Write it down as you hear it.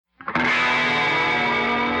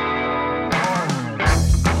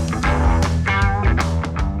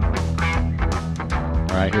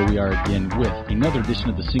right, here we are again with another edition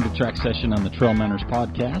of the Single Track Session on the Trail Manners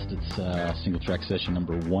podcast. It's Single Track Session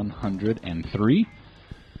number 103.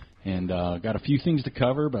 And got a few things to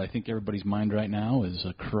cover, but I think everybody's mind right now is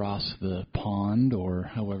across the pond, or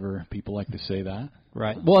however people like to say that.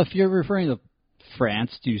 Right. Well, if you're referring to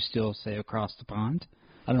France, do you still say across the pond?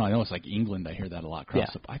 I don't know. I know it's like England. I hear that a lot.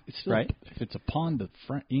 It's still, right. If it's a pond to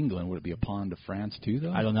England, would it be a pond to France too,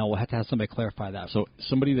 though? I don't know. We'll have to have somebody clarify that. So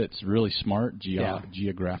somebody that's really smart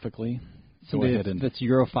geographically, go ahead and that's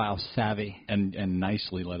Europhile savvy, and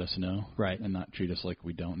nicely let us know, right, and not treat us like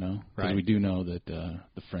we don't know, because right. we do know that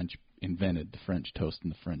the French invented the French toast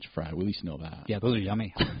and the French fry. We at least know that. Yeah, those are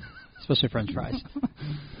yummy, especially French fries.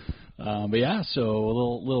 But yeah, so a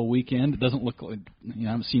little weekend. It doesn't look like, I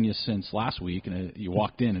haven't seen you since last week, and you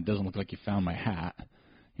walked in. It doesn't look like you found my hat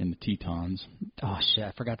in the Tetons. Oh shit!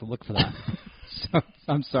 I forgot to look for that. So,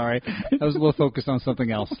 I'm sorry. I was a little focused on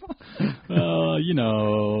something else. Whatever.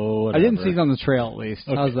 I didn't see it on the trail at least.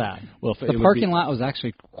 Okay. How's that? Well, the parking lot was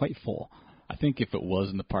actually quite full. I think if it was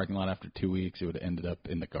in the parking lot after 2 weeks, it would have ended up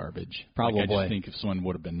in the garbage. Probably. I just think if someone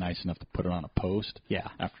would have been nice enough to put it on a post,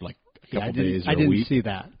 after like a couple days or I a didn't week. see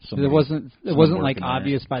that. It wasn't like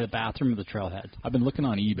obvious by the bathroom of the trailhead. I've been looking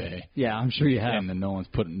on eBay. Yeah, I'm sure you have. And then no one's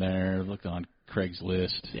putting there. Looked on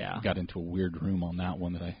Craigslist. Yeah. Got into a weird room on that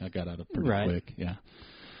one that I got out of pretty quick. Yeah.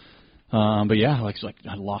 But yeah, like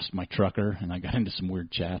I lost my trucker and I got into some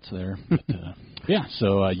weird chats there. But yeah,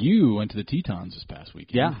 so you went to the Tetons this past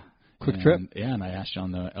weekend. Yeah. Quick trip. Yeah, and I asked you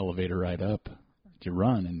on the elevator ride up to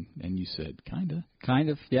run, and you said kinda. Kind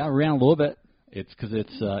of. Yeah, I ran a little bit. It's because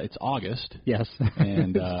it's August. Yes,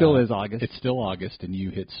 and it still is August. It's still August, and you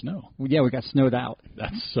hit snow. Yeah, we got snowed out.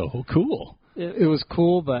 That's so cool. It was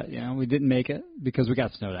cool, but we didn't make it because we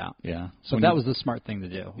got snowed out. Yeah, so that was the smart thing to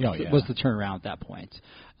do. Yeah, was the turnaround at that point.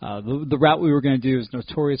 The route we were going to do is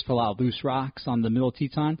notorious for a lot of loose rocks on the Middle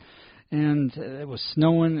Teton, and it was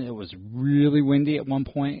snowing. It was really windy at one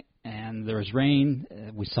point. And there was rain.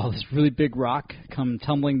 We saw this really big rock come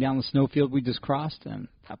tumbling down the snowfield we just crossed. And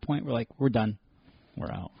at that point, we're like, we're done.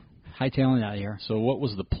 We're out. Hightailing out of here. So what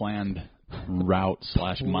was the planned route /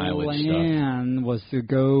 mileage stuff? Plan was to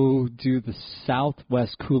go do the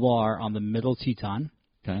southwest couloir on the Middle Teton.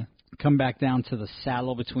 Okay. Come back down to the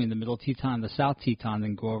saddle between the Middle Teton and the South Teton,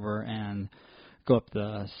 then go over and go up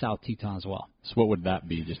the South Teton as well. So what would that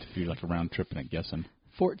be, just if you're like a round trip and a guessing?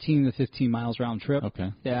 14 to 15 miles round trip.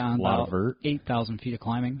 Okay. Yeah, a lot of vert. 8,000 feet of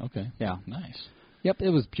climbing. Okay. Yeah. Nice. Yep, it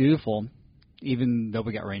was beautiful, even though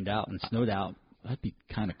we got rained out and snowed out. That'd be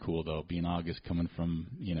kind of cool, though, being August, coming from,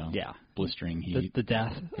 blistering heat. The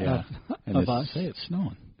death of us. Say it's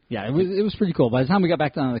snowing. Yeah, it was pretty cool. By the time we got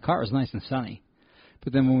back down to the car, it was nice and sunny.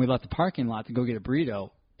 But then when we left the parking lot to go get a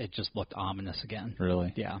burrito, it just looked ominous again.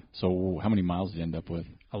 Really? Yeah. So how many miles did you end up with?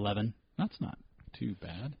 11. That's not too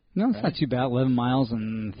bad. No, it's not too bad. 11 miles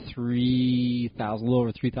and 3,000, a little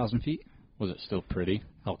over 3,000 feet. Was it still pretty?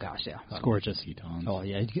 Oh, gosh, yeah. It's gorgeous. Tetons. Oh,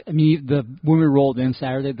 yeah. I mean, when we rolled in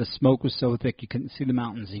Saturday, the smoke was so thick you couldn't see the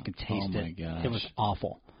mountains. You could taste it. Oh, my gosh. It was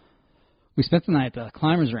awful. We spent the night at the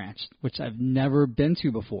Climbers Ranch, which I've never been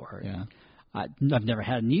to before. Yeah. I've never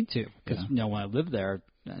had a need to because, when I lived there,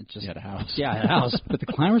 you had a house. Yeah, I had a house. But the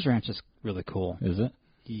Climbers Ranch is really cool. Is it?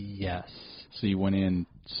 Yes. So you went in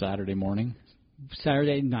Saturday morning?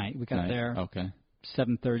 Saturday night. We got there. Okay.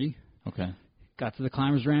 7:30. Okay. Got to the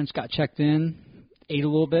Climbers Ranch, got checked in, ate a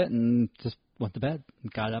little bit, and just went to bed.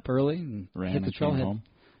 Got up early and hit the trailhead. Home?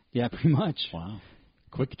 Yeah, pretty much. Wow.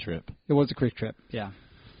 Quick trip. It was a quick trip, yeah.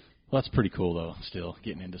 Well, that's pretty cool, though, still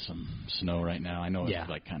getting into some snow right now. I know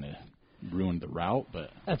it's kind of ruined the route, but...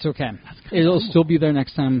 That's okay. It'll still be there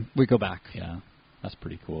next time we go back. Yeah. That's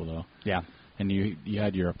pretty cool, though. Yeah. And you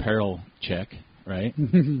had your apparel check, right?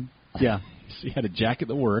 Yeah. So you had a jacket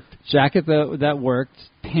that worked. Jacket that worked.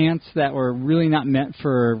 Pants that were really not meant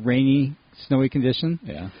for rainy, snowy conditions.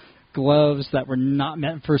 Yeah. Gloves that were not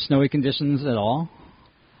meant for snowy conditions at all.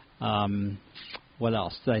 What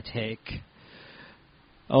else did I take?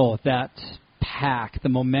 Oh, that pack, the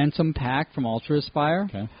Momentum pack from Ultra Aspire.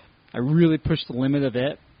 Okay. I really pushed the limit of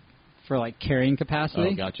it for carrying capacity.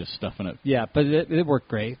 Oh, gotcha, stuffing it. Yeah, but it worked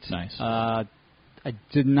great. Nice. I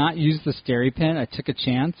did not use the Steri-Pin. I took a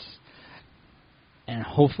chance, and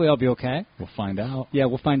hopefully I'll be okay. We'll find out. Yeah,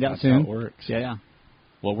 we'll find out soon. That's how it works. Yeah.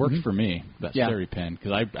 Well, it worked for me, that Steri-Pin,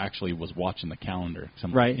 because I actually was watching the calendar.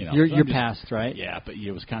 Right. You're past, right? Yeah, but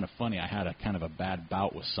it was kind of funny. I had a kind of a bad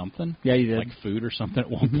bout with something. Yeah, you did. Like food or something at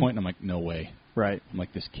one point, and I'm like, no way. Right. I'm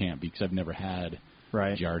like, this can't be, because I've never had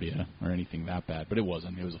Giardia or anything that bad. But it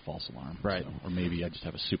wasn't. It was a false alarm. Right. So, or maybe I just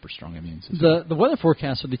have a super strong immune system. The weather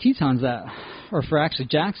forecast for the Tetons for actually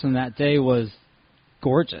Jackson that day was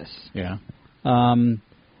gorgeous. Yeah.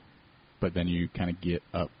 But then you kind of get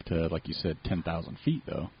up to, like you said, 10,000 feet,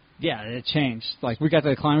 though. Yeah, it changed. Like, we got to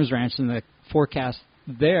the Climbers Ranch, and the forecast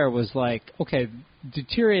there was like, okay,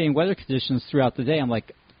 deteriorating weather conditions throughout the day. I'm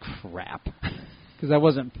like, crap, because I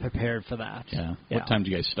wasn't prepared for that. Yeah. What time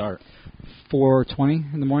did you guys start?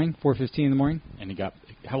 4:20 in the morning, 4:15 in the morning. And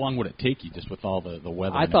how long would it take you just with all the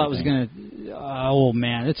weather? I thought it was going to, oh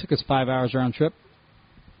man, it took us 5 hours round trip.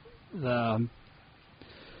 The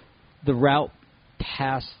route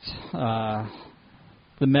past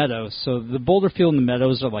the meadows. So the boulder field and the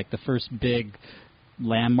meadows are like the first big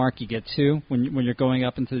landmark you get to when you're going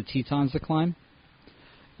up into the Tetons to climb.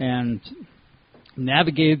 And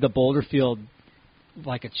navigated the boulder field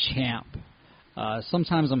like a champ.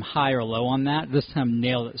 Sometimes I'm high or low on that. This time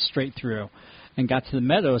nailed it straight through and got to the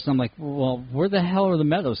meadows. And I'm like, well, where the hell are the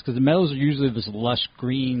meadows? Because the meadows are usually this lush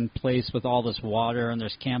green place with all this water and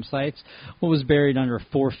there's campsites. What was buried under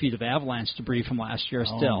 4 feet of avalanche debris from last year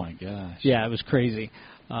still. Oh, my gosh. Yeah, it was crazy.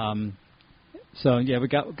 So, yeah, we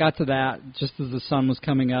got to that just as the sun was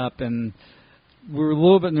coming up, and we were a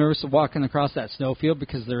little bit nervous of walking across that snowfield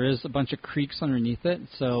because there is a bunch of creeks underneath it.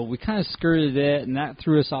 So we kind of skirted it, and that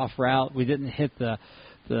threw us off route. We didn't hit the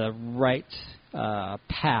right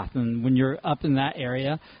path. And when you're up in that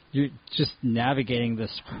area, you're just navigating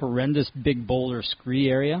this horrendous big boulder scree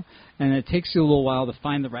area, and it takes you a little while to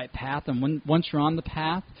find the right path. And once you're on the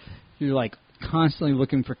path, you're like constantly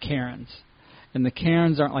looking for cairns. And the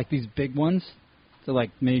cairns aren't like these big ones. They're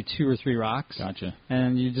like maybe 2 or 3 rocks. Gotcha.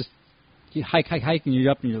 And you hike, and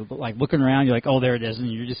you're up, and you're like looking around. You're like, oh, there it is, and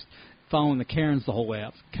you're just following the cairns the whole way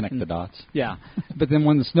up. Connect the dots. Yeah. But then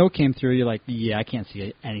when the snow came through, you're like, yeah, I can't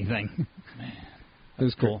see anything. Man, it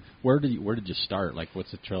was cool. Where did you start? Like,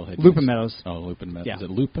 what's the trailhead? Lupin Meadows. Oh, Lupin Meadows. Yeah. Is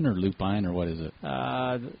it Lupin or Lupine or what is it?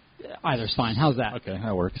 Either's fine. How's that? Okay,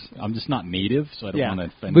 that works. I'm just not native, so I don't want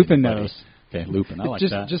to offend Lupin anybody. Meadows. Okay, Lupin. I like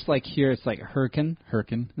just, that. Just like here, it's like Hurricane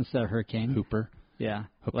instead of Hurricane. Hooper. Yeah.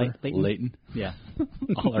 Hooper. Layton. Yeah.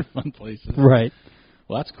 All our fun places. Right.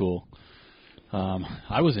 Well, that's cool.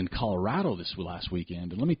 I was in Colorado this last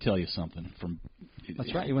weekend, and let me tell you something.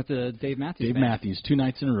 That's right. You went to Dave Matthews. Dave Matthews, 2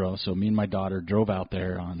 nights in a row. So me and my daughter drove out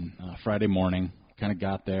there on Friday morning. Kind of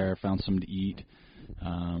got there, found something to eat.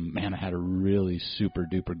 Man, I had a really super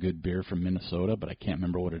duper good beer from Minnesota, but I can't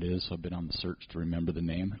remember what it is. So I've been on the search to remember the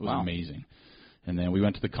name. It was amazing. And then we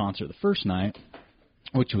went to the concert the first night,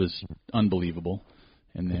 which was unbelievable.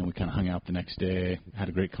 And then we kind of hung out the next day, had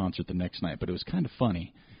a great concert the next night. But it was kind of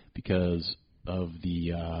funny because of the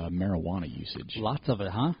marijuana usage. Lots of it,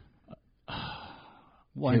 huh?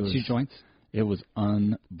 1 or 2 joints? It was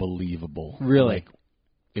unbelievable. Really? Like,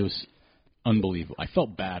 it was unbelievable. I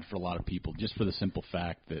felt bad for a lot of people just for the simple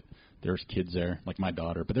fact that there's kids there, like my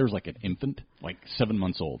daughter, but there was like an infant, like 7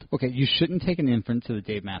 months old. Okay, you shouldn't take an infant to the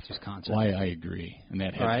Dave Matthews concert. Why, I agree. And they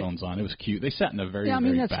had headphones on. It was cute. They sat in the very,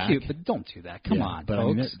 very back. that's cute, but don't do that. Come on, but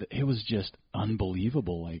folks. I mean, it was just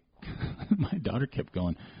unbelievable. Like, my daughter kept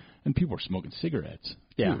going, and people were smoking cigarettes,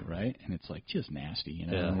 too, right? And it's like just nasty, you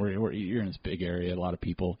know. Yeah. And you're in this big area, a lot of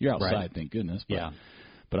people. You're outside, thank goodness. But,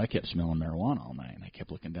 but I kept smelling marijuana all night, and I kept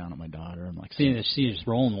looking down at my daughter. I'm like, she's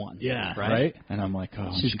rolling one. Yeah, right? And I'm like,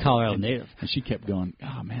 oh. She's Colorado native. And she kept going,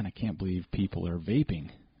 oh, man, I can't believe people are vaping.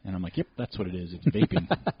 And I'm like, yep, that's what it is. It's vaping,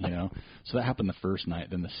 you know. So that happened the first night.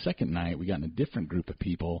 Then the second night, we got in a different group of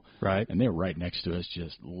people. Right. And they were right next to us,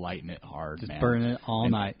 just lighting it hard, just man. burning it all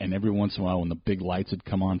night. And every once in a while, when the big lights would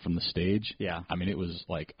come on from the stage, yeah, I mean, it was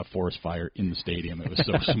like a forest fire in the stadium. It was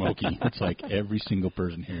so smoky. It's like every single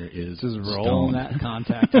person here is just rolling that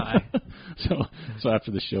contact high. So after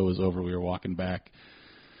the show was over, we were walking back.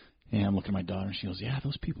 And I'm looking at my daughter, and she goes, yeah,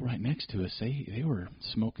 those people right next to us, they were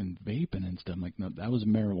smoking vaping and stuff. I'm like, no, that was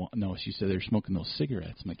marijuana. No, she said they were smoking those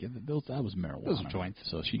cigarettes. I'm like, yeah, that was marijuana. Those are joints.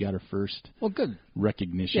 So she got her first good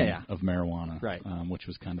recognition of marijuana, right? Which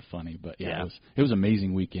was kind of funny. But, it was an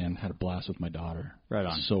amazing weekend. Had a blast with my daughter. Right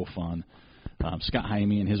on. So fun. Scott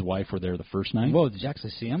Jaime and his wife were there the first night. Whoa, did you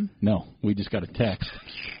actually see him? No, we just got a text.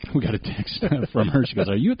 We got a text from her. She goes,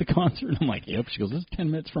 are you at the concert? And I'm like, yep. She goes, this is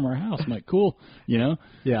 10 minutes from our house. I'm like, cool, you know?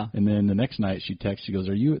 Yeah. And then the next night she texts, she goes,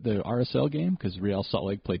 are you at the RSL game? Because Real Salt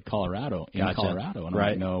Lake played Colorado in Colorado. And I'm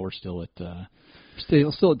like, no, we're still at...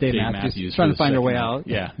 Still at Dave Matthews trying to find our way out.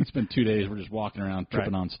 Yeah, it's been 2 days. We're just walking around,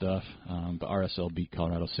 tripping on stuff. But RSL beat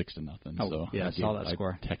Colorado 6-0. Oh, so yeah, I saw that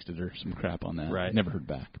score. I texted her some crap on that. Right. Never heard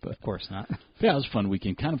back. But of course not. Yeah, it was a fun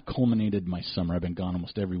weekend. Kind of culminated my summer. I've been gone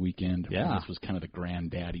almost every weekend. Yeah. This was kind of the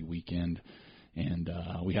granddaddy weekend. And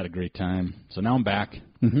we had a great time. So now I'm back.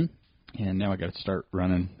 Mm-hmm. And now I got to start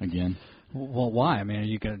running again. Well, why? I mean, are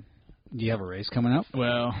you going to Do you have a race coming up?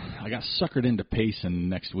 Well, I got suckered into Payson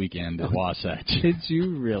next weekend at Wasatch. Did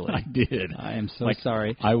you really? I did. I am so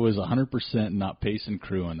sorry. I was 100% not Payson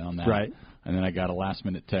crewing on that. Right. And then I got a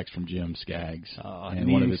last-minute text from Jim Skaggs.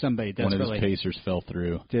 And one of his Pacers fell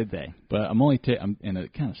through. Did they? But I'm and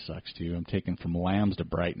it kind of sucks, too. I'm taking from Lambs to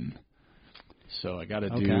Brighton. So I got to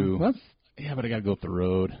do... Yeah, but I got to go up the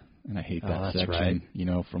road. And I hate that section, right. You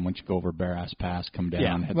know, from once you go over Barras Pass, come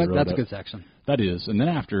down, head the road that's up. A good section. That is. And then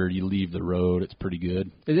after you leave the road, it's pretty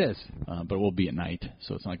good. It is. But we'll be at night,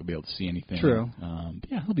 so it's not going to be able to see anything. True.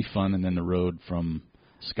 But yeah, it'll be fun. And then the road from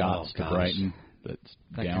Scotts to Brighton, that's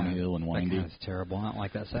downhill and windy. That's terrible. I don't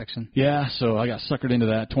like that section. Yeah, so I got suckered into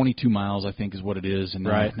that. 22 miles, I think, is what it is. And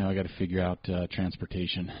now I got to figure out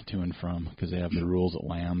transportation to and from because they have the rules at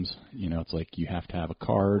Lambs. You know, it's like you have to have a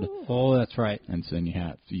card. Oh, that's right. And so then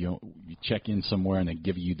you check in somewhere and they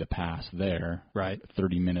give you the pass there. Right.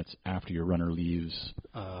 30 minutes after your runner leaves.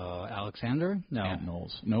 Alexander? No. Ant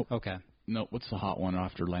Knowles. Nope. Okay. Nope. What's the hot one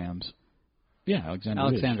after Lambs? Yeah, Alexander.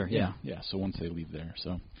 Alexander, yeah. Yeah, so once they leave there.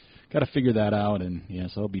 So got to figure that out, and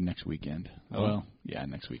so it'll be next weekend. Oh. Well, yeah,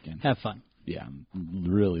 next weekend. Have fun. Yeah, I'm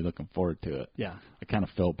really looking forward to it. Yeah. I kind of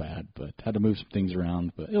felt bad, but had to move some things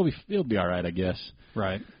around, but it'll be all right, I guess.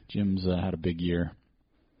 Right. Jim's had a big year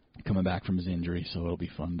coming back from his injury, so it'll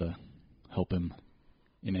be fun to help him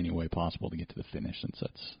in any way possible to get to the finish, since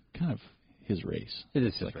that's kind of his race. It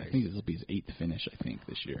is his race. I think this will be his 8th finish,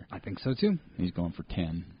 this year. I think so, too. And he's going for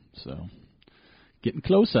 10, so getting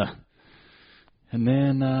closer. And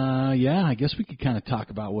then, I guess we could kind of talk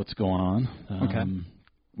about what's going on. Okay.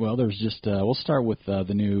 Well, there's just, we'll start with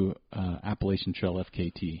the new Appalachian Trail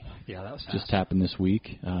FKT. Yeah, that was fast. Just happened this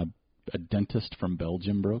week. A dentist from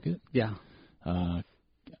Belgium broke it. Yeah.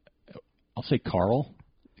 I'll say Carl,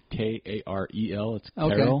 Karel. It's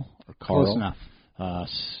okay. Carol or Carl. Close enough.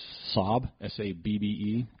 Saab,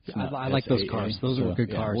 Sabbe. I like those cars. Those were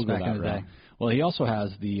good cars back in the day. Well, he also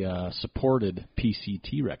has the supported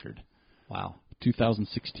PCT record. Wow.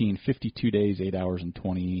 2016, 52 days, 8 hours, and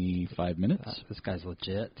 25 minutes. This guy's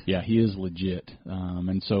legit. Yeah, he is legit.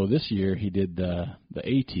 And so this year he did the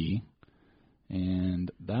AT, and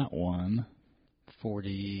that one...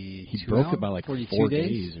 42 He broke it by like 4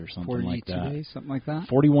 days or something like that. 42 days, something like that?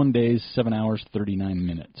 41 days, 7 hours, 39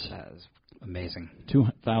 minutes. That is amazing.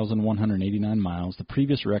 2,189 miles. The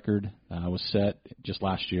previous record was set just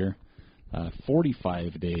last year.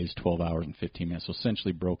 45 days, 12 hours, and 15 minutes. So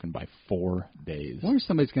essentially broken by 4 days. I wonder if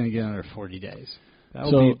somebody's going to get under 40 days.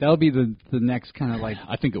 That'll be the next kind of like...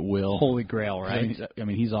 I think it will. Holy grail, right? I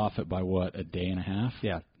mean, he's off it by what, a day and a half?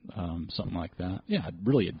 Yeah. Something like that. Yeah,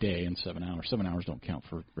 really a day and 7 hours. 7 hours don't count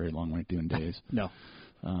for very long when you're doing days. No.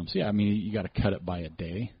 So yeah, I mean, you got to cut it by a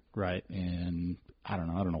day. Right. And I don't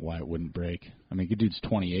know why it wouldn't break. I mean, good dude's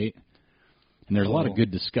 28. And there's a lot of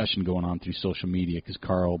good discussion going on through social media because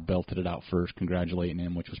Carl belted it out first, congratulating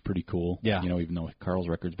him, which was pretty cool. Yeah. You know, even though Carl's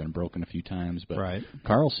record's been broken a few times. But right.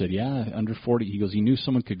 Carl said, yeah, under 40. He goes, he knew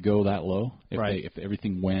someone could go that low if if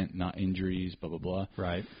everything went, not injuries, blah, blah, blah.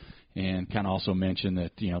 Right. And kind of also mentioned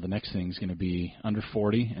that, the next thing's going to be under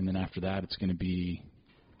 40, and then after that it's going to be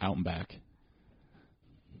out and back.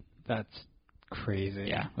 That's crazy.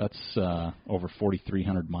 Yeah, that's over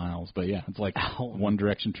 4,300 miles. But yeah, it's like one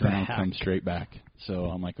direction turn, come straight back. So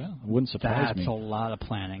I'm like, well, it wouldn't surprise me. That's a lot of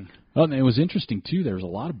planning. Oh, and it was interesting too. There was a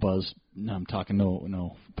lot of buzz. I'm talking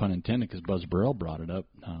no pun intended, because Buzz Burrell brought it up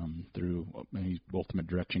through. He's Ultimate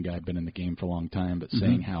Direction guy, been in the game for a long time, but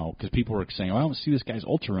saying how, because people were saying, I don't see this guy's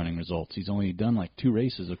ultra running results. He's only done like 2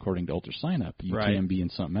 races according to Ultra Sign Up, UTMB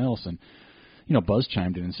and something else. And Buzz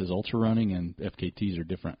chimed in and says ultra running and FKTs are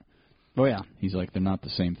different. Oh, yeah. He's like, they're not the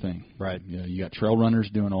same thing. Right. You got trail runners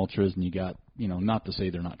doing ultras, and you got, not to say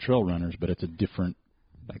they're not trail runners, but it's a different...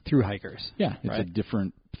 Like through hikers. Yeah, it's a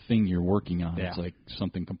different thing you're working on. Yeah. It's like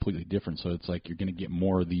something completely different. So it's like you're going to get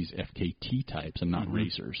more of these FKT types and not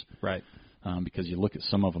racers. Right. Because you look at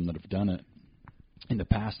some of them that have done it in the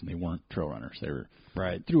past, and they weren't trail runners. They were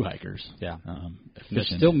through hikers. Yeah. Efficient.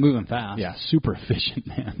 They're still moving fast. Yeah, super efficient,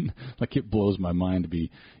 man. Like, it blows my mind to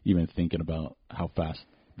be even thinking about how fast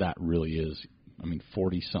that really is. I mean,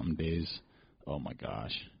 40-something days. Oh, my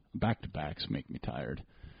gosh. Back-to-backs make me tired.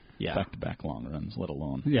 Yeah. Back-to-back long runs, let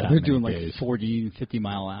alone they're doing days. Like 40,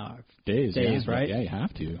 50-mile-an-hour days, right? Yeah, you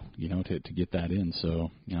have to, to get that in.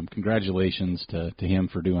 So, congratulations to him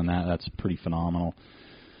for doing that. That's pretty phenomenal.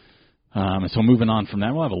 And so moving on from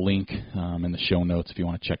that, we'll have a link in the show notes if you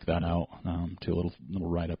want to check that out, to a little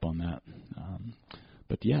write-up on that.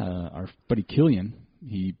 But, yeah, our buddy Killian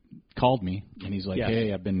he called me and he's like, Yes.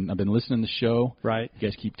 "Hey, I've been listening to the show. Right. You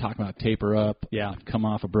guys keep talking about taper up. Yeah. I've come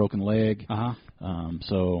off a broken leg.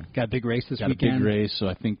 So got a big race this got weekend. a big race. So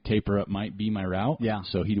I think taper up might be my route. Yeah.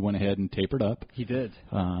 So he went ahead and tapered up. He did.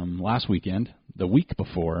 Last weekend, the week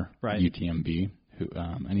before Right. UTMB,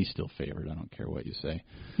 and he's still favored. I don't care what you say.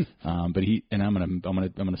 But I'm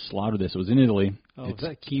gonna slaughter this. It was in Italy. Oh, It's is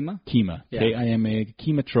that Kima? Kima, Yeah. K-I-M-A,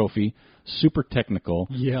 Kima Trophy, super technical,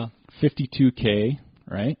 Yeah. 52K,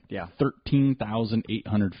 right? Yeah.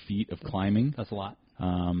 13,800 feet of climbing. That's a lot.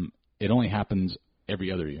 It only happens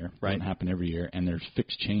every other year. Right. Doesn't happen every year, and there's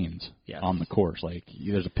fixed chains Yes. on the course. Like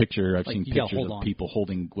there's a picture. I've Like, seen you gotta pictures hold of on. people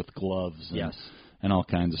holding with gloves. And, Yes. and all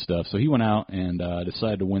kinds of stuff. So he went out and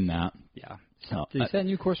decided to win that. Yeah. Uh, Did he set a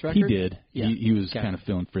new course He record? did. Yeah. He was Okay. kind of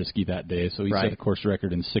feeling frisky that day, so he Right. set a course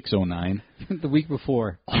record in 6:09. The week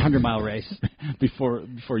before, 100-mile race. before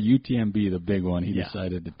UTMB, the big one, he Yeah.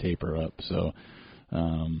 decided to taper up. So,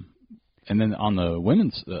 and then on the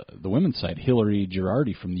women's side, Hillary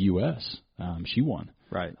Girardi from the U.S. She won.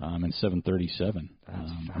 Right. In 7:37,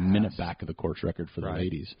 a minute back of the course record for the Right.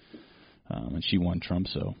 ladies, and she won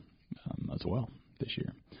Tromsø as well this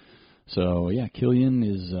year. So yeah, Killian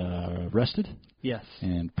is rested Yes.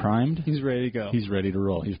 and primed. He's ready to go. He's ready to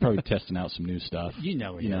roll. He's probably testing out some new stuff. You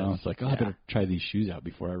know he You know, is. it's like, oh, Yeah. I better try these shoes out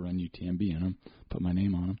before I run UTMB in them. Put my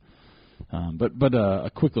name on them. But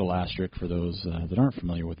a quick little asterisk for those that aren't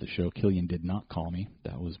familiar with the show. Killian did not call me.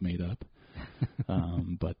 That was made up.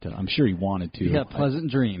 But I'm sure he wanted to. You had a pleasant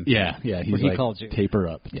dream. Yeah. He's he like, called you. taper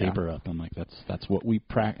up, Yeah. taper up. I'm like, that's what we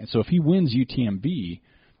practice. So if he wins UTMB,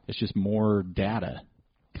 it's just more data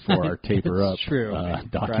for our taper up It's true,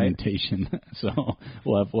 documentation. So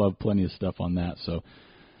we'll have plenty of stuff on that. So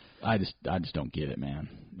I just don't get it, man.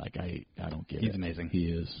 Like I don't get it. He's amazing. He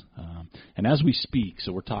is. And as we speak,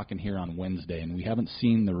 so we're talking here on Wednesday, and we haven't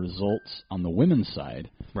seen the results on the women's side.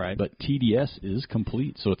 Right. But TDS is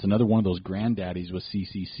complete, so it's another one of those granddaddies with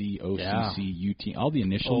CCC, OCC, UT, all the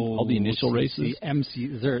initial races. MC,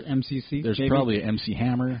 is there MCC? There's maybe? probably an MC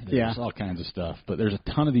Hammer. There's Yeah. all kinds of stuff. But there's a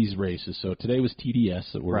ton of these races. So today was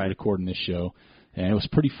TDS that we're Right. recording this show. And it was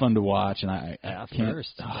pretty fun to watch. And I can't.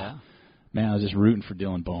 first. Oh, Yeah. Man, I was just rooting for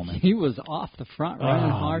Dylan Bowman. He was off the front running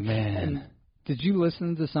Oh, hard. man. And did you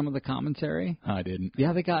listen to some of the commentary? I didn't.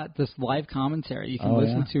 Yeah, they got this live commentary you can Oh,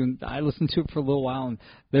 listen yeah? to. And I listened to it for a little while, and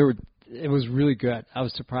it was really good. I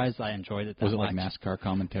was surprised I enjoyed it that Was it much. like NASCAR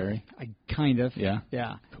commentary? I kind of. Yeah?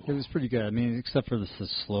 Yeah. It was pretty good. I mean, except for the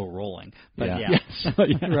slow rolling. But yeah.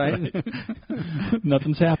 Yeah, Right?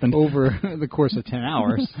 Nothing's happened. Over the course of 10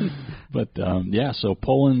 hours. But, so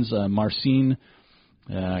Poland's Marcin,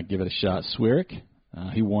 give it a shot. Swierick,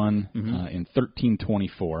 he won in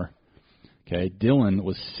 13:24. Okay, Dylan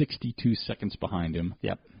was 62 seconds behind him.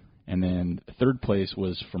 Yep. And then third place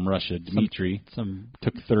was from Russia, Dmitry. Some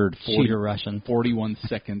Took third, cheater Russian. 41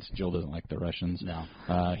 seconds. Jill doesn't like the Russians.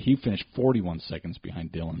 No. He finished 41 seconds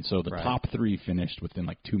behind Dylan. So the Right. top three finished within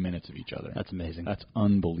like 2 minutes of each other. That's amazing. That's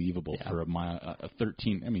unbelievable Yeah. for a mile,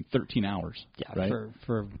 13 hours. Yeah, right?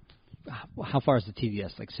 for how far is the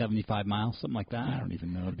TDS? Like 75 miles, something like that? I don't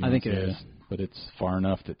even know. To be I think honest it with is. you. But it's far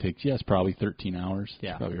enough that takes, it's probably 13 hours.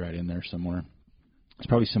 Yeah. It's probably right in there somewhere. It's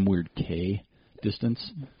probably some weird K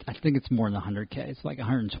distance. I think it's more than 100K. It's like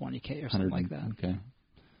 120K or something like that. Okay.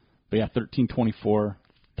 But yeah, 13:24,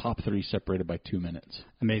 top three separated by 2 minutes.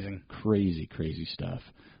 Amazing. Crazy stuff.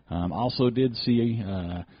 Also did see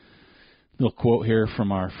a little quote here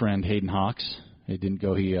from our friend Hayden Hawks. It didn't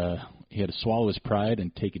go. He had to swallow his pride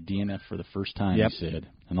and take a DNF for the first time. Yep. He said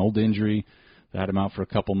an old injury that had him out for a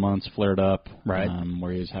couple months, flared up, Right.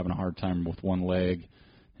 Where he was having a hard time with one leg,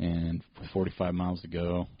 and with 45 miles to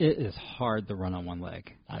go. It is hard to run on one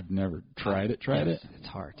leg. I've never tried it. It's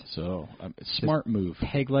hard. So smart move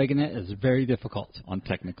Peg legging it is very difficult. on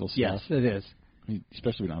technical stuff. Yes, it is. I mean,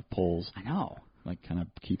 especially when you don't have poles. I know. Like kind of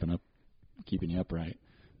keeping you upright.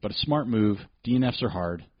 But a smart move. DNFs are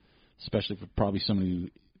hard, especially for probably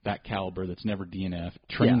somebody that caliber that's never DNF,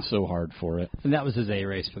 trained Yeah. so hard for it. And that was his A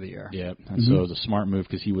race for the year. Yeah, and so it was a smart move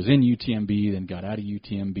because he was in UTMB, then got out of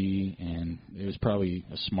UTMB, and it was probably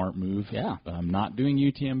a smart move. Yeah. Not doing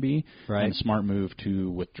UTMB, Right. and a smart move to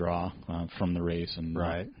withdraw from the race. And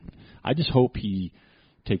Right. I just hope he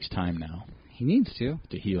takes time now He needs to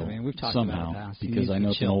heal I mean, we've talked somehow about it in the past. He because needs I to know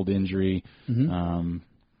it's an chill. old injury. Mhm.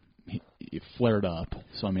 It flared up,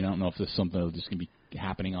 so I mean I don't know if this is something that's just going to be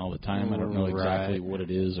happening all the time. I don't know exactly Right. what it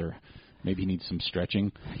is, or maybe he needs some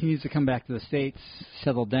stretching. He needs to come back to the States,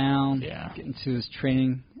 settle down, Yeah. get into his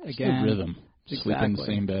training Just again. the rhythm, sleep in the Exactly.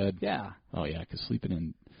 same bed. Yeah. Oh yeah, because sleeping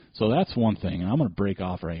in. So that's one thing, and I'm going to break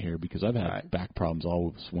off right here because I've had Right. back problems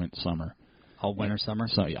all summer. All winter, summer?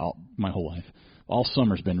 So, yeah, my whole life. All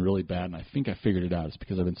summer's been really bad, and I think I figured it out. It's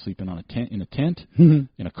because I've been sleeping on in a tent,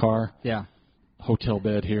 in a car, Yeah, hotel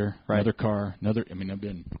bed here, Right. another car, I've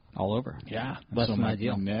been all over. Yeah, Less so than my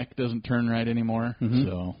ideal. neck doesn't turn right anymore. Mhm.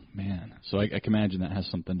 So, man. So I can imagine that has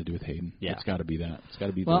something to do with Hayden. Yeah. It's got to be that. It's got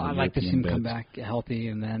to be Well, the I'd like to see European him come beds. back healthy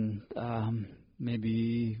and then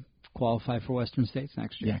maybe qualify for Western States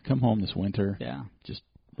next year. Yeah, come home this winter. Yeah. Just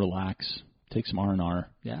relax. Take some R&R.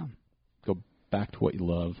 Yeah. Go back to what you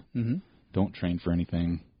love. Mm-hmm. Don't train for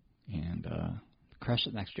anything. And, Crush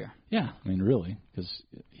it next year. yeah, I mean, really, because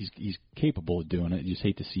he's capable of doing it. You just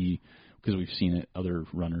hate to see, because we've seen it, other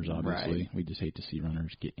runners, obviously. Right. We just hate to see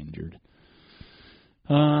runners get injured.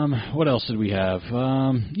 What else did we have?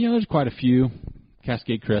 There's quite a few.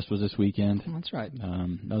 Cascade Crest was this weekend. Oh, that's right.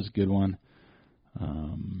 That was a good one.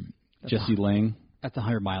 Jesse Lang. That's a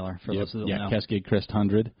 100-miler for those that don't know. Cascade Crest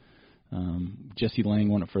 100. Jesse Lang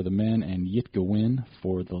won it for the men, and Yitka Win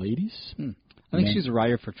for the ladies. I think Yeah. she's a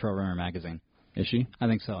writer for Trail Runner magazine. Is she? I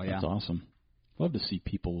think so, yeah. That's awesome. Love to see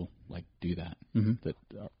people like do that, that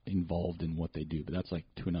are involved in what they do. But that's like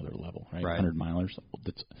to another level, right? Right. 100 milers.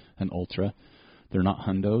 That's an ultra. They're not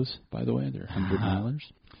hundos, by the way. They're 100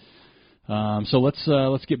 milers. So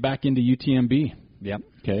let's get back into UTMB. Yep.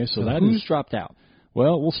 Okay, so who's dropped out?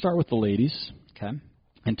 Well, we'll start with the ladies. Okay.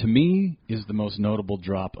 And to me, is the most notable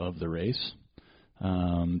drop of the race.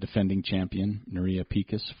 Defending champion Nuria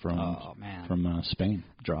Pikas from Spain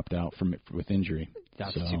dropped out with injury.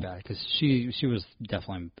 That's too bad because she was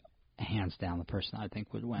definitely hands down the person I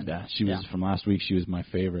think would win. Yeah, she was from last week. She was my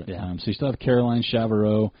favorite. Yeah. So you still have Caroline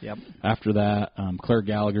Chavarot. Yep. After that, Claire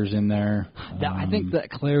Gallagher's in there. I think that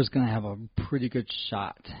Claire's going to have a pretty good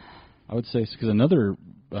shot. I would say because another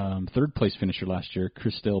third place finisher last year,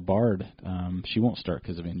 Christelle Bard, she won't start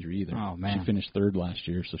because of injury either. Oh, man. She finished third last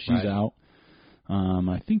year, so she's Right. out.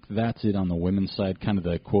 I think that's it on the women's side, kind of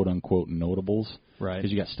the quote-unquote notables. Right.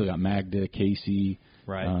 Because you still got Magda, Casey.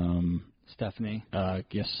 Right. Stephanie.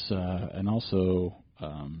 And also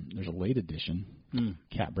there's a late addition.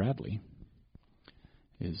 Kat Bradley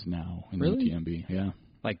is now in Really? UTMB. Yeah.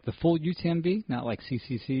 Like the full UTMB, not like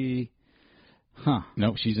CCC. Huh.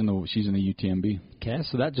 No, she's in the UTMB. Okay,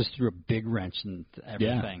 so that just threw a big wrench into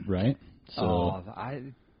everything. Yeah. Right. So I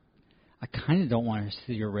kind of don't want to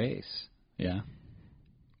see your race. yeah.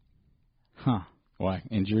 Huh. Why?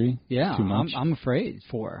 Injury? Yeah, Too much? I'm afraid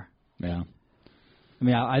for her. Yeah. I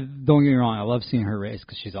mean, I don't get me wrong. I love seeing her race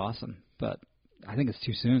because she's awesome, but I think it's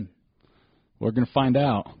too soon. We're gonna find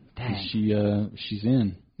out. Dang. She's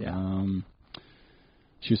in. Yeah.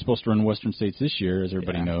 She was supposed to run Western States this year, as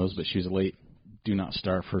everybody Yeah. knows, but she was late. Do not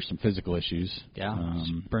start for some physical issues. Yeah,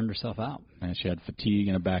 she burned herself out. And she had fatigue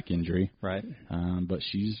and a back injury. Right. But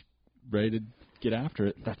she's ready to get after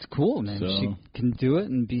it. That's cool, man. So- If she can do it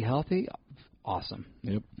and be healthy, awesome.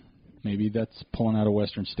 Yep. Maybe that's pulling out of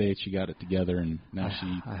Western States. She got it together, and now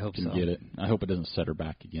I hope can so. get it. I hope it doesn't set her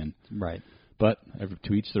back again. Right. But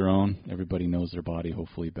to each their own. Everybody knows their body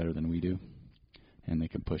hopefully better than we do, and they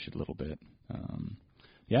can push it a little bit.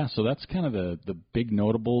 So that's kind of the big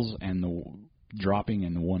notables and the dropping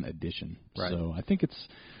and one addition. Right. So I think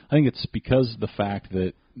it's because of the fact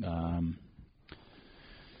that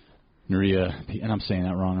Nuria, and I'm saying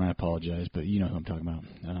that wrong, and I apologize, but you know who I'm talking about.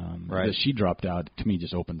 Right. That she dropped out, to me,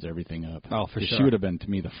 just opens everything up. Oh, for 'Cause sure. She would have been, to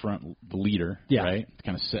me, the leader, Yeah. right?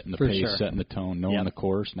 Kind of setting the For pace, sure. setting the tone, knowing Yep. the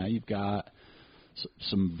course. Now you've got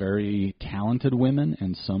some very talented women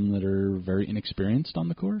and some that are very inexperienced on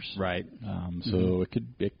the course. Right. So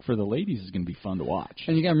for the ladies, it's going to be fun to watch.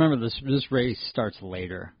 And you got to remember this race starts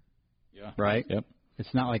later, Yeah. right? Yep.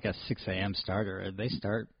 It's not like a 6 a.m. starter. They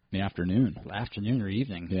start In the afternoon. afternoon or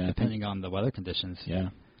evening, Yeah, I think- depending on the weather conditions. Yeah.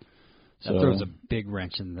 That throws a big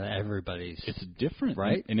wrench in everybody's. It's different,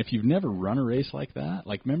 Right? And if you've never run a race like that,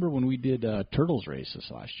 like remember when we did Turtles race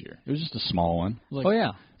this last year? It was just a small one. It was like, Oh,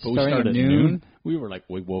 yeah. But we Starting started at at noon. We were like,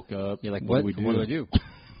 we woke up. You're like, what what do we do? do I do?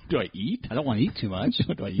 Do I eat? I don't want to eat too much.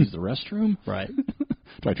 Do I use the restroom? Right.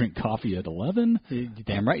 Do I drink coffee at 11? You're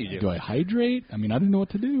damn right you do. Do I hydrate? I mean, I didn't know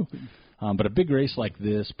what to do. But a big race like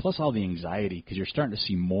this, plus all the anxiety, because you're starting to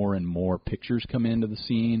see more and more pictures come into the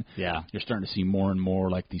scene. Yeah. You're starting to see more and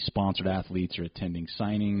more, like these sponsored athletes are attending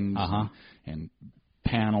signings and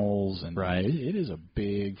panels. And Right. it is a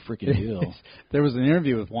big freaking deal. There was an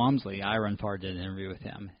interview with Walmsley. I Run Far did an interview with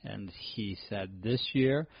him, and he said, this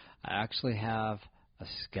year I actually have a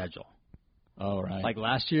schedule. Oh, right. Like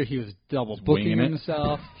last year, he was double Just booking winging it.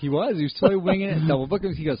 himself. He was totally winging it, double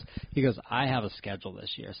booking. He goes, I have a schedule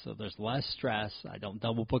this year, so there's less stress. I don't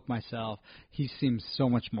double book myself. He seems so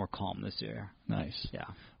much more calm this year. Nice. Yeah.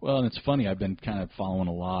 Well, and it's funny. I've been kind of following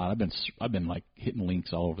a lot. I've been like hitting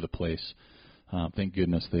links all over the place Thank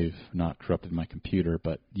goodness they've not corrupted my computer,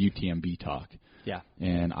 but UTMB talk. Yeah.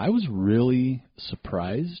 And I was really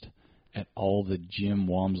surprised at all the Jim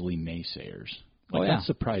Walmsley naysayers. Like, that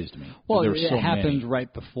surprised me. Well, there were so happened many.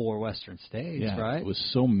 right before Western States, right? It was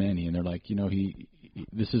so many, and they're like,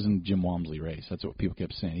 this isn't Jim Walmsley race. That's what people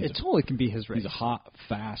kept saying. It totally can be his race. He's a hot,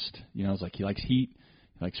 fast. It's like he likes heat.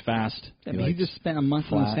 He likes fast. He just spent a month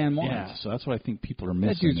flat. on San Juan. Yeah, so that's what I think people are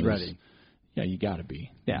missing. That dude's ready. Yeah, you got to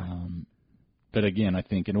be. Yeah. But again, I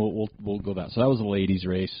think, and we'll go that. So that was a ladies'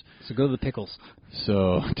 race. So go to the pickles.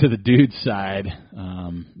 So to the dude side,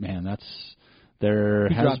 man, that's there.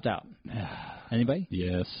 Who dropped out? Anybody?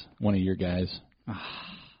 Yes, one of your guys.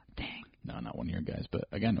 Dang. No, not one of your guys, but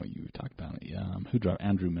again, I know you talked about it. Who dropped?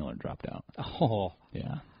 Andrew Miller dropped out. Oh.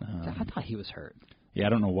 Yeah. I thought he was hurt. Yeah, I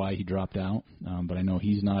don't know why he dropped out, but I know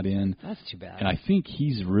he's not in. That's too bad. And I think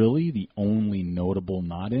he's really the only notable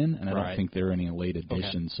not in, and I don't think there are any late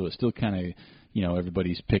additions. Okay. So it's still kind of,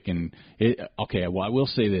 everybody's picking it. Okay, well, I will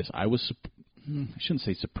say this. I shouldn't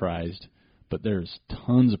say surprised, but there's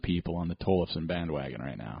tons of people on the Tollefson bandwagon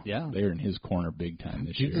right now. Yeah. They're in his corner big time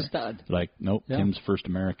this year. He's a stud. Like, nope, Tim's first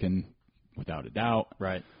American, without a doubt.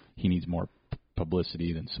 Right. He needs more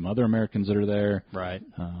publicity than some other Americans that are there. Right.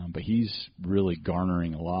 But he's really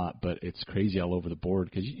garnering a lot, but it's crazy all over the board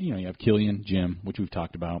because, you have Killian, Jim, which we've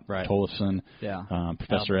talked about, right. Tollefson,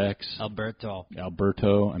 Professor X.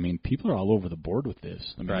 Alberto. I mean, people are all over the board with this.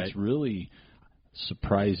 I mean, It's really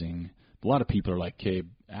surprising. A lot of people are like, okay,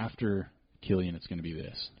 after Killian, it's going to be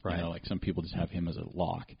this. Right. Like some people just have him as a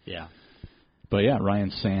lock. Yeah. But, yeah,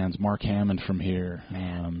 Ryan Sands, Mark Hammond from here.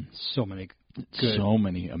 Man, so many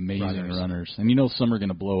amazing runners. And some are going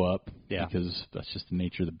to blow up because that's just the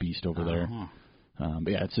nature of the beast over there.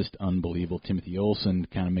 But, yeah, it's just unbelievable. Timothy Olsen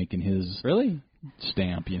kind of making his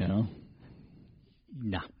stamp,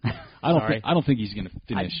 No. I don't think he's going to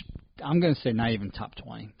finish. I'm going to say not even top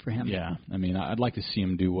 20 for him. Yeah, I mean, I'd like to see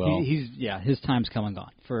him do well. His time's come and gone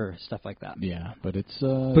for stuff like that. Yeah, but it's.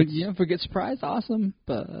 But if we get surprised, awesome.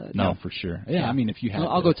 But no, for sure. Yeah, I mean, if you have,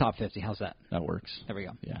 I'll go top 50. How's that? That works. There we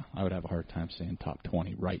go. Yeah, I would have a hard time saying top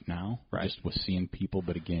 20 right now. Right. Just with seeing people,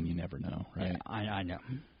 but again, you never know, right? Yeah, I know.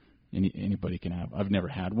 Anybody can have. I've never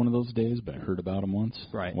had one of those days, but I heard about them once.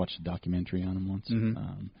 Right. Watched a documentary on them once.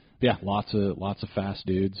 Mm-hmm. Yeah, lots of fast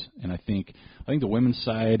dudes, and I think the women's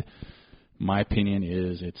side. My opinion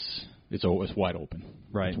is it's wide open.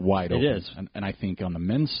 Right. It's wide open. It is. And I think on the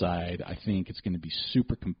men's side, I think it's going to be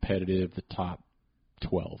super competitive, the top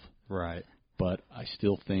 12. Right. But I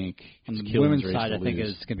still think on the women's side, I think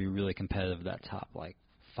it's going to be really competitive, that top,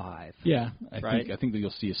 5. Yeah. I think that you'll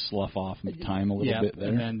see a slough off in time a little bit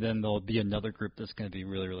there. And then there'll be another group that's going to be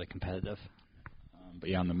really, really competitive. But,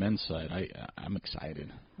 yeah, on the men's side, I'm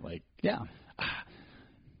excited.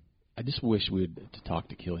 I just wish we'd to talk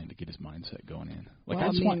to Killian to get his mindset going in.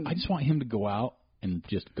 I just want him to go out and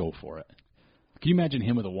just go for it. Can you imagine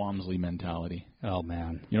him with a Walmsley mentality? Oh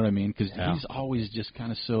man, you know what I mean? Because he's always just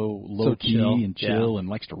kind of so low key and chill and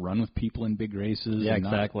likes to run with people in big races. Yeah,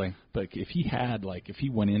 exactly. But if he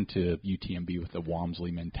went into UTMB with a Walmsley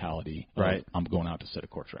mentality, right? I'm going out to set a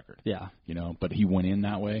course record. Yeah, But he went in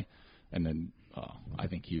that way, and then I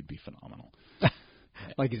think he would be phenomenal.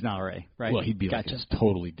 Like he's not already, right? Well, he'd be like a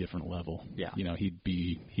totally different level. Yeah.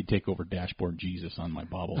 He'd take over dashboard Jesus on my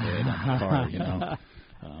bobblehead on the car,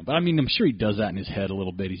 But I mean, I'm sure he does that in his head a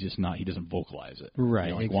little bit. He's just not. He doesn't vocalize it.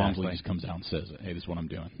 Right. Like exactly. Walmsley just comes out and says, "Hey, this is what I'm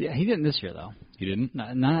doing." Yeah, he didn't this year though. He didn't?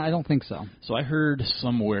 No, I don't think so. So I heard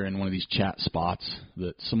somewhere in one of these chat spots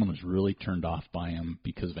that someone was really turned off by him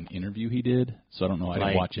because of an interview he did. So I don't know. I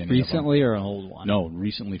didn't watch any recently or an old one. No,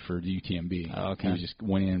 recently for the UTMB. Oh, okay. He just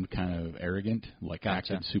went in kind of arrogant,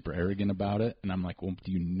 acted super arrogant about it. And I'm like, well,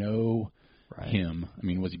 do you know him? I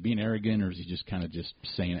mean, was he being arrogant, or is he just kind of just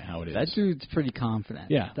saying it how it is? That dude's pretty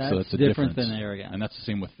confident. Yeah, that's so that's a different difference. than arrogant. And that's the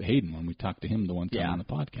same with Hayden. When we talked to him the one time on the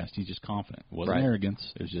podcast, he's just confident. It wasn't arrogance.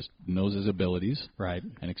 It was just knows his abilities,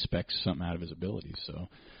 and expects something out of his abilities. So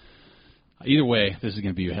either way, this is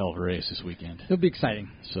going to be a hell of a race this weekend. It'll be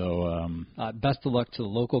exciting. So best of luck to the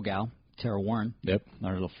local gal, Tara Warren. Yep,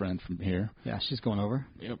 our little friend from here. Yeah, she's going over.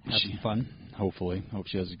 Yep, have some fun. Hopefully, hope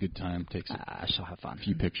she has a good time. Takes she'll have fun. A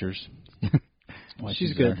few pictures.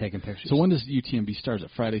 She's good at taking pictures. So when does UTMB start? Is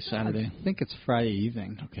it Friday, Saturday? I think it's Friday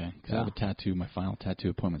evening. Okay, because I have a tattoo. My final tattoo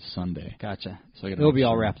appointment's Sunday. Gotcha. So it'll be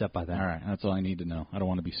all wrapped up by then. All right, that's all I need to know. I don't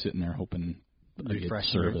want to be sitting there hoping I get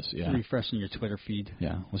service. Refreshing your Twitter feed.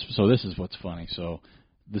 Yeah. So this is what's funny. So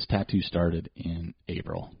this tattoo started in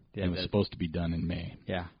April. Yeah, it was supposed to be done in May.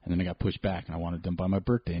 Yeah. And then it got pushed back, and I wanted it done by my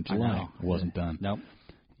birthday in July. It wasn't done. Nope.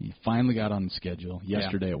 He finally got on the schedule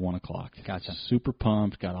yesterday at 1 o'clock. Gotcha. Super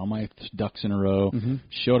pumped. Got all my ducks in a row. Mm-hmm.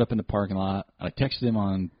 Showed up in the parking lot. I texted him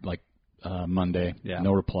on Monday. Yeah.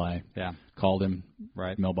 No reply. Yeah. Called him.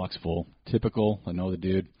 Right. Mailbox full. Typical. I know the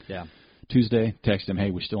dude. Yeah. Tuesday, text him, hey,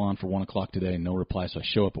 we're still on for 1 o'clock today. No reply. So I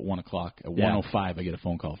show up at 1 o'clock. At 1:05, I get a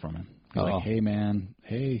phone call from him. He's like, hey, man.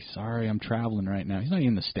 Hey, sorry, I'm traveling right now. He's not even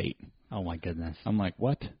in the state. Oh, my goodness. I'm like,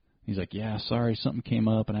 what? He's like, yeah, sorry, something came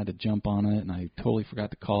up and I had to jump on it, and I totally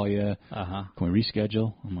forgot to call you. Uh-huh. Can we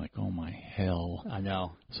reschedule? I'm like, oh, my hell. I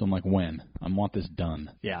know. So I'm like, when? I want this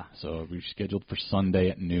done. Yeah. So we scheduled for Sunday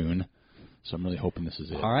at noon. So I'm really hoping this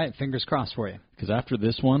is it. All right, fingers crossed for you. Because after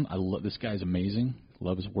this one, this guy's amazing.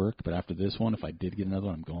 Love his work. But after this one, if I did get another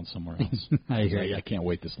one, I'm going somewhere else. I hear you. I can't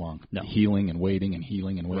wait this long. No. Healing and waiting and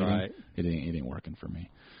healing and waiting. Right. It ain't working for me.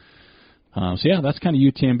 So, yeah, that's kind of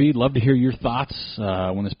UTMB. Love to hear your thoughts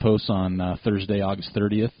when this posts on Thursday, August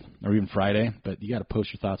 30th, or even Friday. But you got to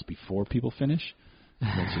post your thoughts before people finish.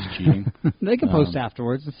 That's just cheating. They can post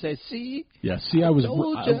afterwards and say, see? Yeah, see, I was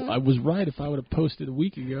right if I would have posted a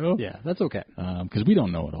week ago. Yeah, that's okay. Because we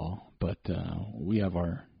don't know it all. But we have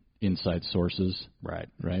our inside sources. Right.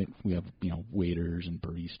 We have, waiters and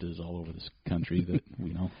baristas all over this country that,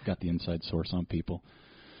 got the inside source on people.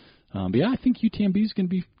 But, yeah, I think UTMB is going to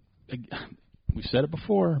be we've said it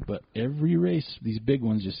before, but every race, these big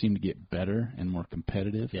ones just seem to get better and more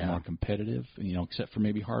competitive. Yeah. And more competitive, except for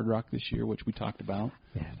maybe Hard Rock this year, which we talked about.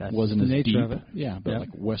 Yeah, that's wasn't the as nature deep. of it. Yeah, but like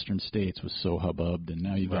Western States was so hubbubbed, and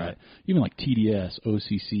now you got Right. even like TDS,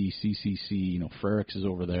 OCC, CCC. Frerix is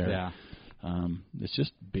over there. Yeah. It's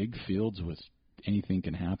just big fields with anything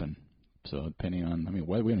can happen. So depending on, we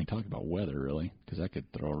haven't even talked about weather really, because that could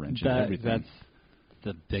throw a wrench in everything. That's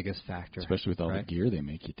the biggest factor. Especially with all the gear they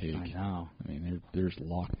make you take. I know. There's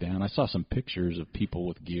locked down. I saw some pictures of people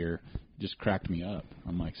with gear. It just cracked me up.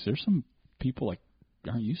 I'm like, there's some people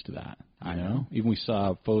aren't used to that. I know. Even we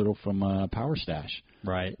saw a photo from Power Stash.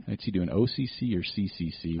 Right. Is he doing OCC or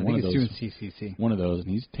CCC? I think he's doing CCC. One of those, and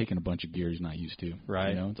he's taking a bunch of gear he's not used to.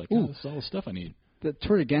 Right. It's like, this is all the stuff I need. The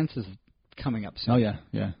Tour de Gens is coming up soon. Oh,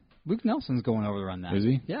 yeah. Luke Nelson's going over to run that. Is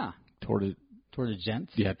he? Yeah. Tour de Gens?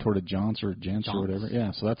 Yeah, Tour de Gens or whatever.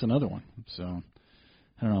 Yeah, so that's another one. So,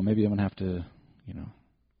 I don't know, maybe I'm going to have to,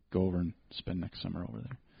 go over and spend next summer over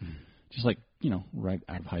there. Mm-hmm. Just like, right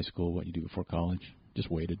out of high school, what you do before college. Just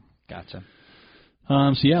waited. Gotcha.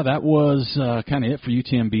 So, yeah, that was kind of it for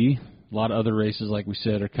UTMB. A lot of other races, like we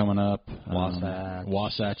said, are coming up.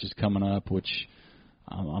 Wasatch is coming up, which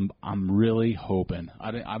I'm really hoping.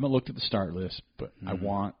 I haven't looked at the start list, but I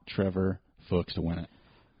want Trevor Fuchs to win it.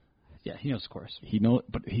 Yeah, he knows the course.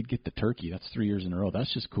 But he'd get the turkey. That's 3 years in a row.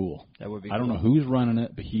 That's just cool. That would be I don't know who's running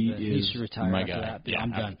it, but he should retire my after guy. that. Yeah, I'm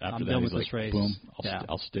done. After I'm that, done with he's this race. Boom.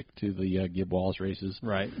 I'll stick to the Gib Walls races.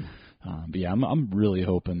 Right. But yeah, I'm really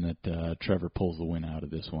hoping that Trevor pulls the win out of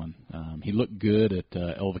this one. He looked good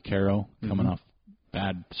at El Vaquero, coming off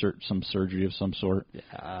some surgery of some sort.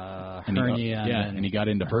 Hernia. And he got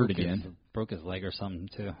into hurt again. Broke his leg or something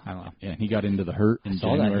too. I don't know. Yeah, and he got into the hurt in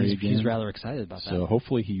January again. He's rather excited about that. So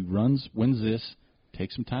hopefully he wins this,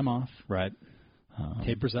 takes some time off. Right.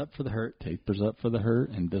 Tapers up for the hurt.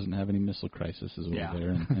 And doesn't have any missile crises over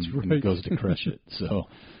there and right. goes to crush it. So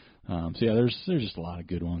yeah, there's just a lot of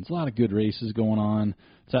good ones, a lot of good races going on.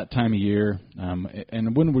 It's that time of year.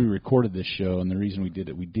 And when we recorded this show, and the reason we did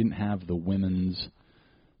it, we didn't have the women's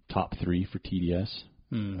top 3 for TDS.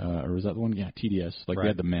 Or was that the one? Yeah, TDS. We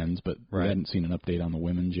had the men's, but we hadn't seen an update on the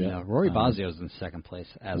women's yet. No, Rory Bozzio's in second place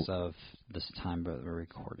as of this time, but we're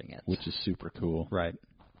recording it. Which is super cool. Right.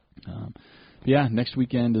 Yeah, next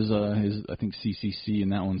weekend is I think CCC,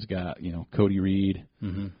 and that one's got Cody Reed,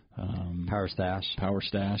 Power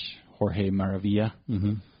Stash, Jorge Maravilla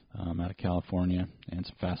out of California, and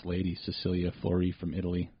some fast ladies, Cecilia Flori from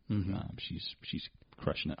Italy. She's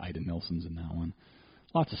crushing it. Ida Nilsson's in that one.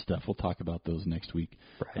 Lots of stuff. We'll talk about those next week.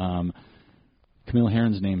 Right. Camille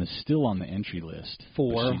Herron's name is still on the entry list.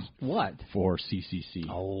 For what? For CCC.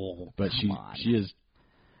 Oh, but she is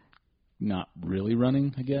not really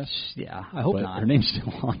running, I guess. Yeah, I hope not. Her name's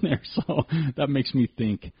still on there, so that makes me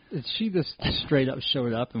think. If she just straight up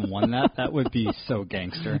showed up and won that, that would be so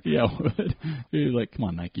gangster. Yeah, it would. You're like, come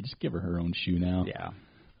on, Nike, just give her own shoe now. Yeah.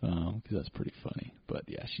 Because that's pretty funny. But,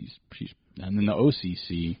 yeah, she's and then the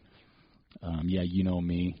OCC, yeah, you know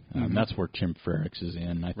me. That's where Tim Frerix is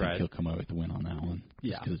in. I think he'll come out with the win on that one.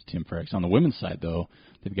 Yeah. Because it's Tim Frerix. On the women's side, though,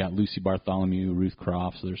 they've got Lucy Bartholomew, Ruth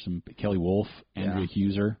Croft. So there's some Kelly Wolf, Andrea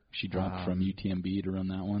Huser. She dropped from UTMB to run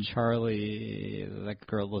that one. Charlie, that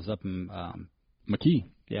girl lives up in McKee.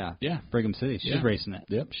 Yeah. Yeah. Brigham City. She's Yeah. racing it.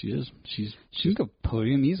 Yep, she is. She could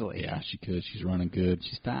podium easily. Yeah, she could. She's running good.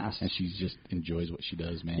 She's fast. And she just enjoys what she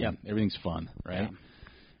does, man. Yep. Everything's fun, right? Yeah.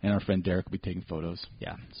 And our friend Derek will be taking photos.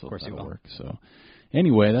 Yeah, So of course he that'll will. work. So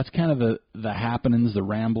anyway, that's kind of the happenings, the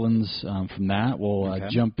ramblings from that. We'll Okay.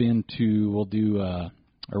 jump into,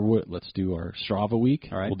 let's do our Strava week.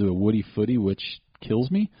 All right. We'll do a Woody Footy, which kills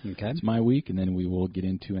me. Okay. It's my week, and then we will get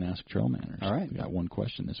into an Ask Trail Manners. All right. We got one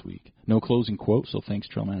question this week. No closing quote, so thanks,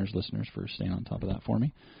 Trail Manners listeners, for staying on top of that for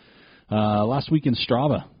me. Last week in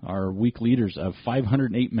Strava, our week leaders of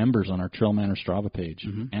 508 members on our Trail Manners Strava page.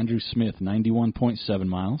 Andrew Smith, 91.7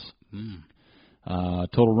 miles.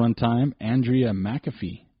 Total run time, Andrea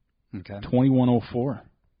McAfee, Okay. 21:04.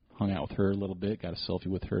 Hung out with her a little bit, got a selfie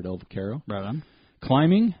with her at El Vaquero. Right on.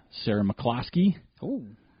 Climbing, Sarah McCloskey, Oh,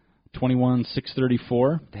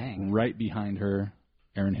 21:634. dang. Right behind her,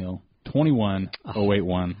 Erin Hill,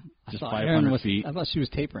 21:081. Just I thought 500 Erin feet. I thought she was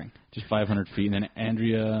tapering. Just 500 feet. And then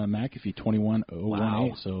Andrea McAfee, 21:018.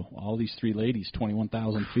 Wow. So all these three ladies,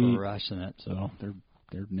 21,000 feet. Crushing it. So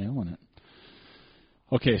they're nailing it.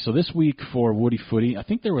 Okay, so this week for Woody Footy, I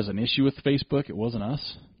think there was an issue with Facebook. It wasn't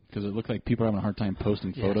us, because it looked like people were having a hard time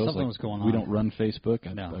posting Yeah, photos. something Like, was going we on. don't run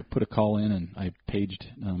Facebook. No. I put a call in, and I paged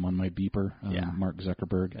on my beeper, Yeah. Mark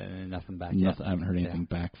Zuckerberg. Nothing back yet. I haven't heard anything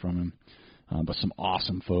back from him. But some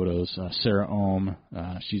awesome photos. Sarah Ohm,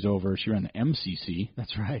 she ran the MCC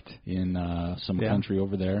That's right. in some Yeah. country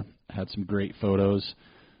over there. Had some great photos.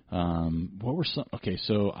 What were some? Okay,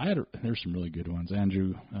 so there's some really good ones.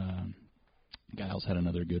 Andrew Giles had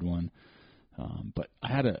another good one. But I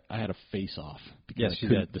had a face off because Yes, I you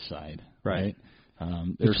couldn't did. decide. Right.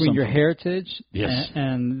 There's Between your something- heritage Yes.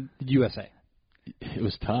 and the USA. it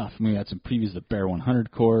was tough. I mean, we had some previews of the Bear 100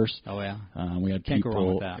 course. Oh, yeah. We had Can't go wrong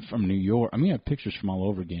people with that. from New York. I mean, we had pictures from all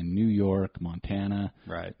over again. New York, Montana.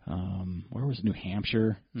 Right. Where was it? New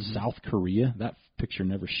Hampshire, South Korea. That picture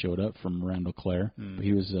never showed up from Randall Clare, but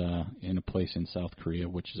he was in a place in South Korea,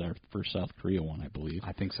 which is our first South Korea one, I believe.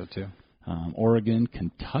 I think so, too. Oregon,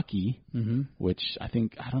 Kentucky, Mm-hmm. which I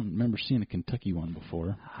don't remember seeing a Kentucky one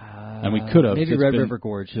before. And we could have. Maybe It's Red been- River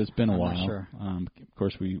Gorge. It's been a I'm not while. sure. Of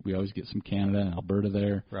course, we always get some Canada and Alberta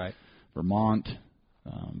there. Right. Vermont,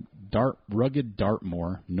 rugged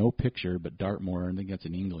Dartmoor, no picture, but Dartmoor, I think that's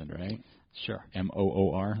in England, right? Sure.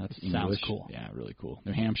 Moor, that's Sounds English. cool. Yeah, really cool.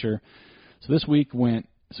 New Hampshire. So this week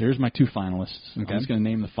so here's my two finalists. Okay. I'm just going to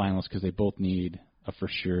name the finalists because they both need a for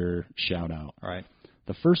sure shout out. All right.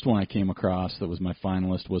 The first one I came across that was my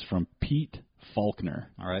finalist was from Pete Faulkner.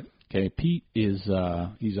 All right. Okay, Pete is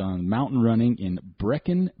he's on mountain running in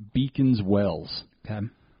Brecon Beacons Wells. Okay.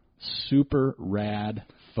 Super rad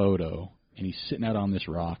photo, and he's sitting out on this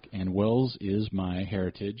rock. And Wells is my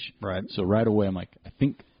heritage. Right. So right away, I'm like, I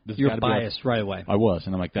think this has You're gotta be our- biased right away. I was,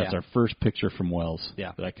 and I'm like, that's Yeah. our first picture from Wells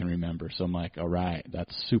Yeah. that I can remember. So I'm like, all right,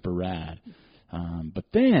 that's super rad. But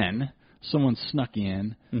then someone snuck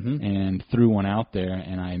in and threw one out there,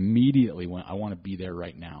 and I immediately went, I want to be there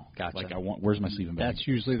right now. Gotcha. Like, where's my sleeping bag? That's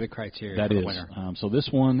usually the criteria That for is. the winner. So this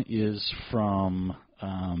one is from,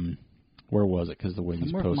 where was it? Because the way these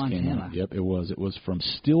Somewhere posts came Montana. out. Yep, it was. It was from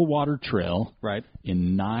Stillwater Trail Right.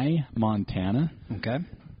 in Nye, Montana. Okay.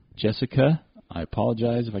 Jessica, I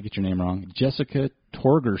apologize if I get your name wrong. Jessica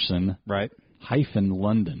Torgerson Right.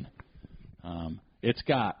 -London. It's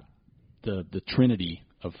got the trinity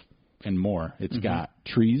of and more. It's got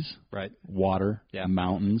trees, Right. water, Yeah.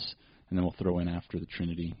 mountains, and then we'll throw in after the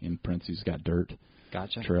trinity in parentheses. It's got dirt.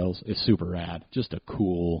 Gotcha. Trails. It's super rad. Just a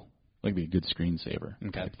cool, like be a good screensaver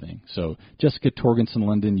Okay. type thing. So Jessica Torgerson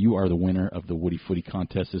London, you are the winner of the Woody Footy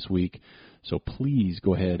contest this week. So please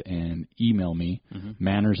go ahead and email me,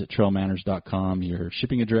 manners@trailmanners.com, your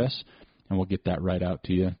shipping address, and we'll get that right out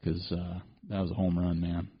to you because that was a home run,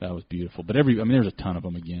 man. That was beautiful. But there's a ton of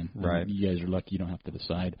them again. Right. You guys are lucky you don't have to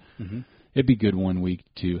decide. It'd be good one week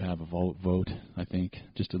to have a vote, I think,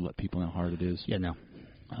 just to let people know how hard it is. Yeah, no.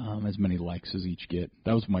 As many likes as each get.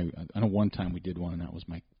 That was I know one time we did one, and that was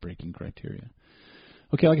my breaking criteria.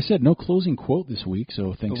 Okay, like I said, no closing quote this week,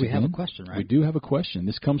 so thanks But we again. have a question, right? We do have a question.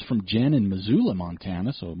 This comes from Jen in Missoula,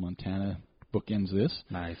 Montana, so Montana bookends this.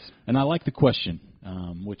 Nice. And I like the question,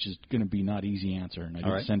 which is going to be not easy answer, and I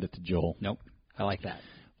didn't right. send it to Joel. Nope. I like that.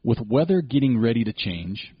 With weather getting ready to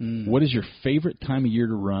change, what is your favorite time of year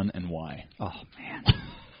to run and why? Oh,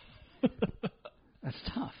 man. That's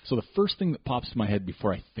tough. So the first thing that pops to my head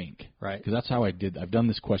before I think, Right. because that's how I've done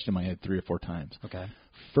this question in my head 3 or 4 times. Okay.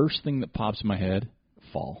 First thing that pops in my head,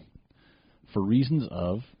 fall. For reasons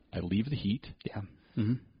of, I leave the heat. Yeah.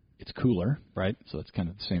 Mm-hmm. It's cooler. Right. So that's kind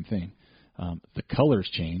of the same thing. The colors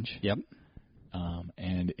change. Yep.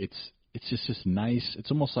 And it's just nice.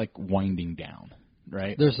 It's almost like winding down,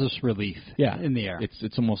 right? There's this relief in the air.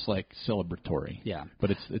 It's almost like celebratory. Yeah.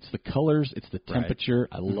 But it's the colors, it's the temperature.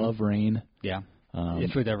 I love rain. Yeah.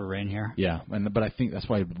 If it would ever rain here. Yeah, but I think that's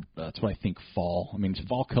why I think fall. I mean, it's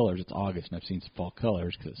fall colors. It's August, and I've seen some fall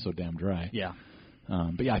colors because it's so damn dry. Yeah.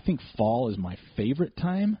 But yeah, I think fall is my favorite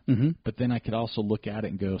time. Mm-hmm. But then I could also look at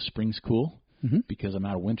it and go, spring's cool because I'm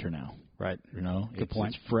out of winter now. Right. You know, Good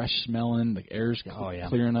point. It's fresh smelling. The air's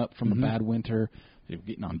clearing up from the bad winter. You're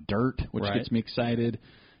getting on dirt, which gets me excited.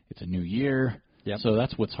 It's a new year. Yep. So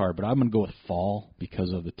that's what's hard. But I'm going to go with fall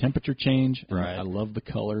because of the temperature change. And Right. I love the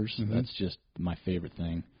colors. That's just my favorite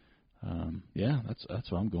thing.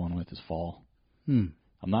 That's what I'm going with is fall.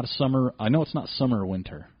 I'm not a summer. I know it's not summer or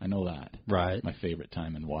winter. I know that. Right. My favorite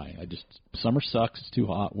time and why. Summer sucks. It's too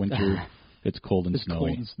hot. Winter, it's cold and snowy.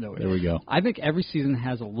 Cold and snowy. There we go. I think every season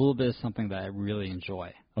has a little bit of something that I really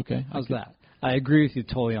enjoy. Okay. How's that? I agree with you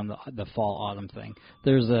totally on the fall autumn thing.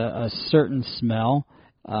 There's a certain smell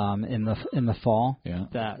in the fall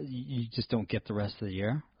that you just don't get the rest of the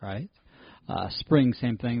year, right? Spring,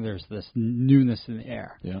 same thing. There's this newness in the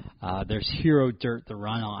air. Yeah. There's hero dirt to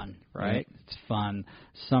run on, right? Yeah. It's fun.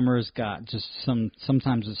 Summer's got just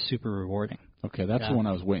sometimes it's super rewarding. Okay, that's the one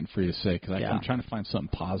I was waiting for you to say because I'm trying to find something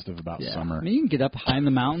positive about summer. I mean, you can get up high in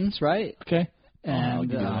the mountains, right? Okay.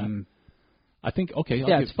 And I think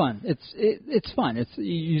it's fun. It's fun. It's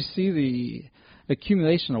you see the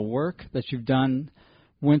accumulation of work that you've done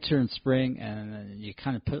winter and spring, and then you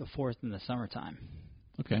kind of put it forth in the summertime.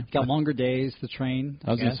 Okay. Got longer days to train.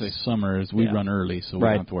 I was going to say summer is we run early, so we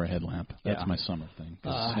don't have to wear a headlamp. That's my summer thing.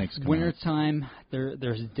 Wintertime,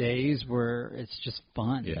 there's days where it's just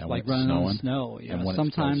fun. Yeah, like running on snow. You know,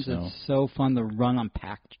 sometimes it's so fun to run on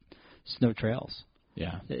packed snow trails.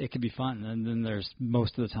 Yeah. It can be fun. And then there's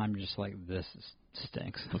most of the time you're just like, this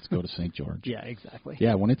stinks. Let's go to St. George. Yeah, exactly.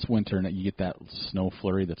 Yeah, when it's winter and you get that snow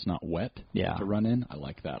flurry that's not wet to run in, I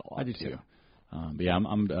like that a lot. I do too. But yeah,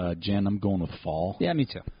 I'm Jen, I'm going with fall. Yeah, me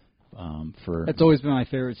too. It's always been my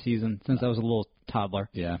favorite season since I was a little toddler.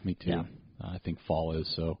 Yeah, me too. Yeah. I think fall is.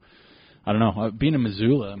 So, I don't know. Being in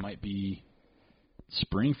Missoula, it might be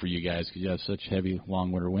spring for you guys because you have such heavy,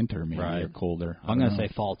 long winter. Maybe or colder. I'm going to say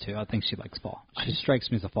fall too. I think she likes fall. She strikes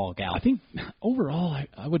me as a fall gal. I think overall,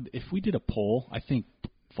 I would. If we did a poll, I think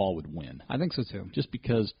fall would win. I think so too. Just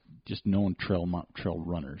because. Just knowing trail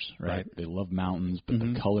runners, right? They love mountains, but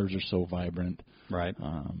the colors are so vibrant. Right.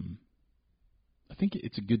 I think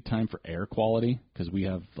it's a good time for air quality because we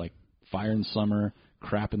have like fire in summer,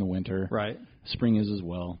 crap in the winter. Right. Spring is as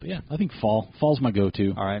well. But yeah, I think fall. Fall's my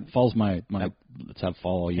go-to. All right. Fall's my let's have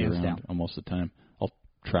fall all year round. Most of the time, I'll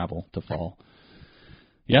travel to fall.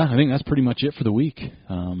 Yeah, I think that's pretty much it for the week.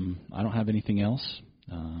 I don't have anything else.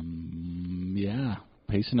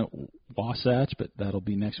 Pacing at Wasatch, but that'll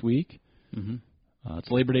be next week. Mm-hmm.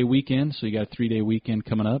 It's Labor Day weekend, so you got a 3-day weekend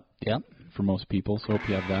coming up. Yep. For most people, so hope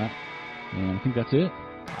you have that. And I think that's it.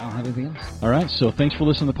 I don't have anything else. All right, so thanks for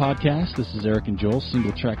listening to the podcast. This is Eric and Joel,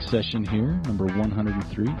 single track session here, number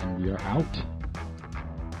 103, and we are out.